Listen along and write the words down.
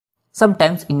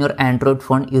Sometimes in your Android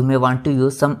phone, you may want to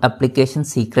use some applications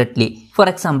secretly. For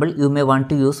example, you may want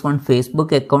to use one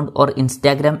Facebook account or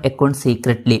Instagram account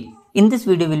secretly. In this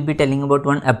video, we'll be telling about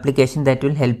one application that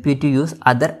will help you to use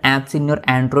other apps in your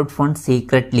Android phone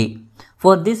secretly.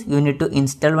 For this, you need to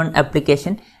install one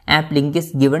application. App link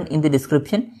is given in the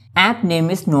description. App name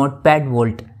is Notepad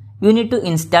Vault. You need to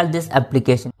install this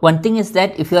application. One thing is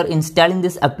that if you are installing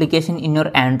this application in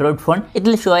your Android phone, it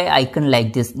will show an icon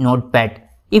like this, Notepad.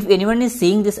 If anyone is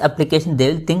seeing this application,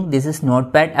 they will think this is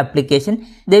Notepad application.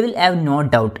 They will have no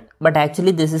doubt. But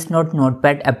actually this is not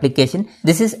Notepad application.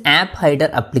 This is App Hider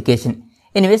application.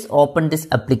 Anyways, open this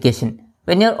application.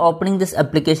 When you are opening this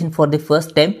application for the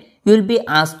first time, you will be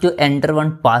asked to enter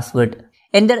one password.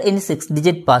 Enter any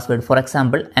 6-digit password. For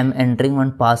example, I am entering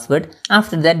one password.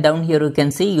 After that, down here you can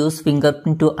see use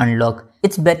fingerprint to unlock.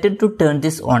 It's better to turn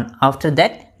this on. After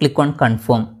that, click on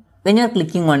confirm. When you are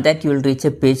clicking on that, you will reach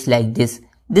a page like this.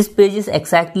 This page is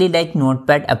exactly like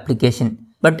Notepad application,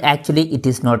 but actually it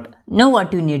is not. Now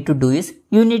what you need to do is,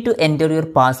 you need to enter your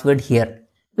password here.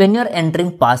 When you are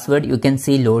entering password, you can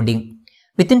see loading.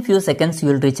 Within few seconds, you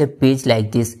will reach a page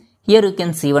like this. Here you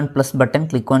can see one plus button,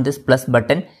 click on this plus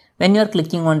button. When you are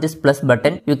clicking on this plus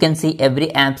button, you can see every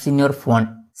apps in your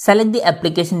phone. Select the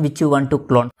application which you want to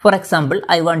clone. For example,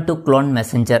 I want to clone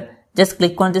Messenger. Just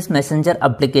click on this Messenger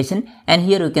application and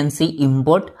here you can see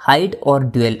import, hide or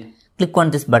dual. Click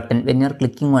on this button. When you are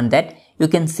clicking on that, you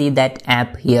can see that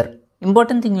app here.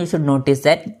 Important thing you should notice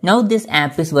that now this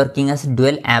app is working as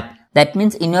dual app. That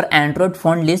means in your Android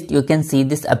phone list, you can see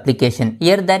this application.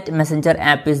 Here that Messenger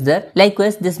app is there.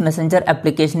 Likewise, this Messenger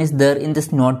application is there in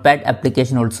this Notepad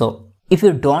application also. If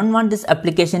you don't want this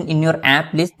application in your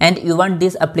app list and you want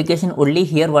this application only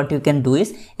here, what you can do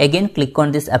is again click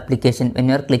on this application. When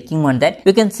you are clicking on that,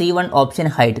 you can see one option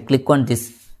hide. Click on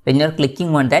this. When you are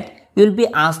clicking on that, you will be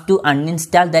asked to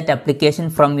uninstall that application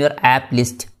from your app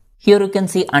list. Here you can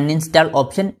see uninstall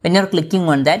option. When you are clicking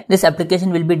on that, this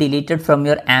application will be deleted from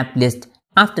your app list.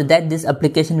 After that, this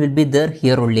application will be there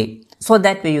here only. So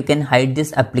that way you can hide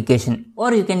this application,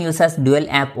 or you can use as dual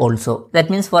app also. That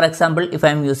means, for example, if I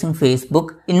am using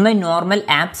Facebook, in my normal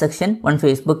app section, one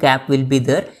Facebook app will be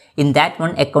there. In that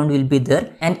one account will be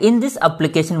there, and in this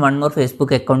application one more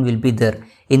Facebook account will be there.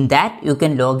 In that you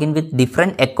can log in with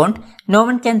different account. No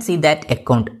one can see that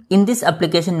account. In this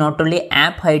application not only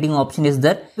app hiding option is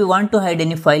there. If you want to hide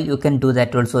any file, you can do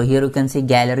that also. Here you can see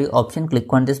gallery option.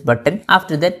 Click on this button.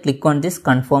 After that, click on this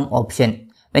confirm option.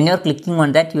 When you are clicking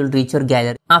on that, you will reach your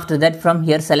gallery. After that, from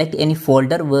here select any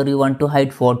folder where you want to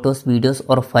hide photos, videos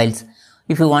or files.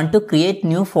 If you want to create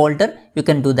new folder, you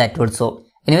can do that also.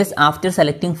 Anyways, after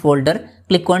selecting folder,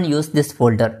 click on use this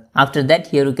folder. After that,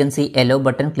 here you can see allow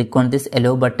button. Click on this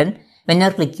allow button. When you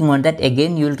are clicking on that,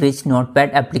 again you will reach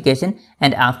Notepad application,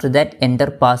 and after that enter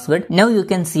password. Now you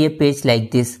can see a page like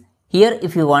this. Here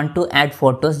if you want to add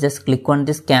photos, just click on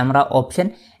this camera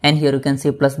option and here you can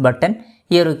see plus button.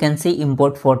 Here you can see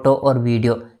import photo or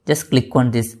video. Just click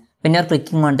on this. When you are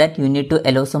clicking on that, you need to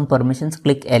allow some permissions.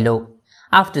 Click allow.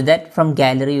 After that, from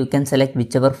gallery you can select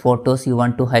whichever photos you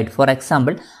want to hide. For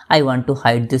example, I want to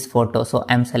hide this photo, so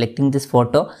I am selecting this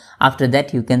photo. After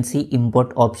that, you can see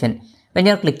import option. When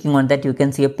you are clicking on that, you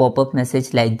can see a pop-up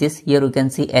message like this. Here you can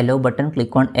see allow button.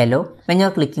 Click on allow. When you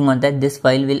are clicking on that, this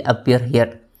file will appear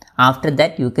here. After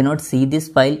that, you cannot see this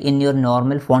file in your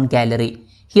normal phone gallery.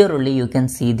 Here only you can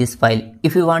see this file.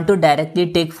 If you want to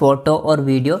directly take photo or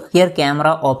video, here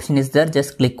camera option is there.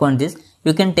 Just click on this.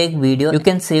 You can take video. You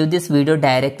can save this video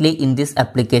directly in this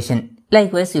application.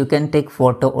 Likewise, you can take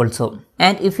photo also.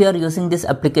 And if you are using this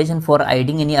application for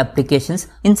hiding any applications,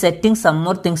 in settings some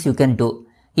more things you can do.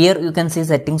 Here you can see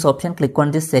settings option. Click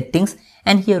on this settings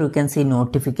and here you can see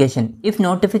notification. If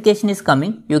notification is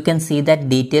coming, you can see that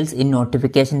details in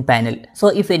notification panel. So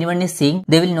if anyone is seeing,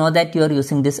 they will know that you are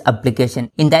using this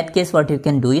application. In that case, what you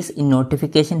can do is in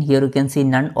notification, here you can see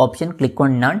none option. Click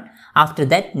on none. After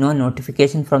that, no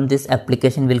notification from this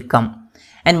application will come.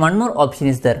 And one more option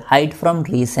is there, hide from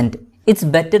recent. It's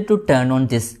better to turn on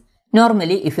this.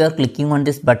 Normally, if you are clicking on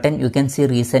this button, you can see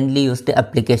recently used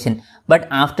application. But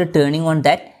after turning on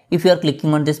that, if you are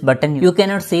clicking on this button, you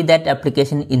cannot see that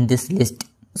application in this list.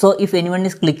 So if anyone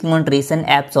is clicking on recent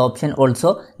apps option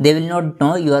also, they will not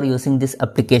know you are using this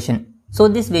application. So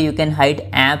this way you can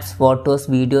hide apps, photos,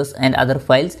 videos and other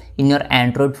files in your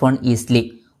Android phone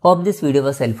easily. Hope this video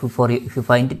was helpful for you. If you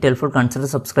find it helpful, consider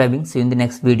subscribing. See you in the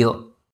next video.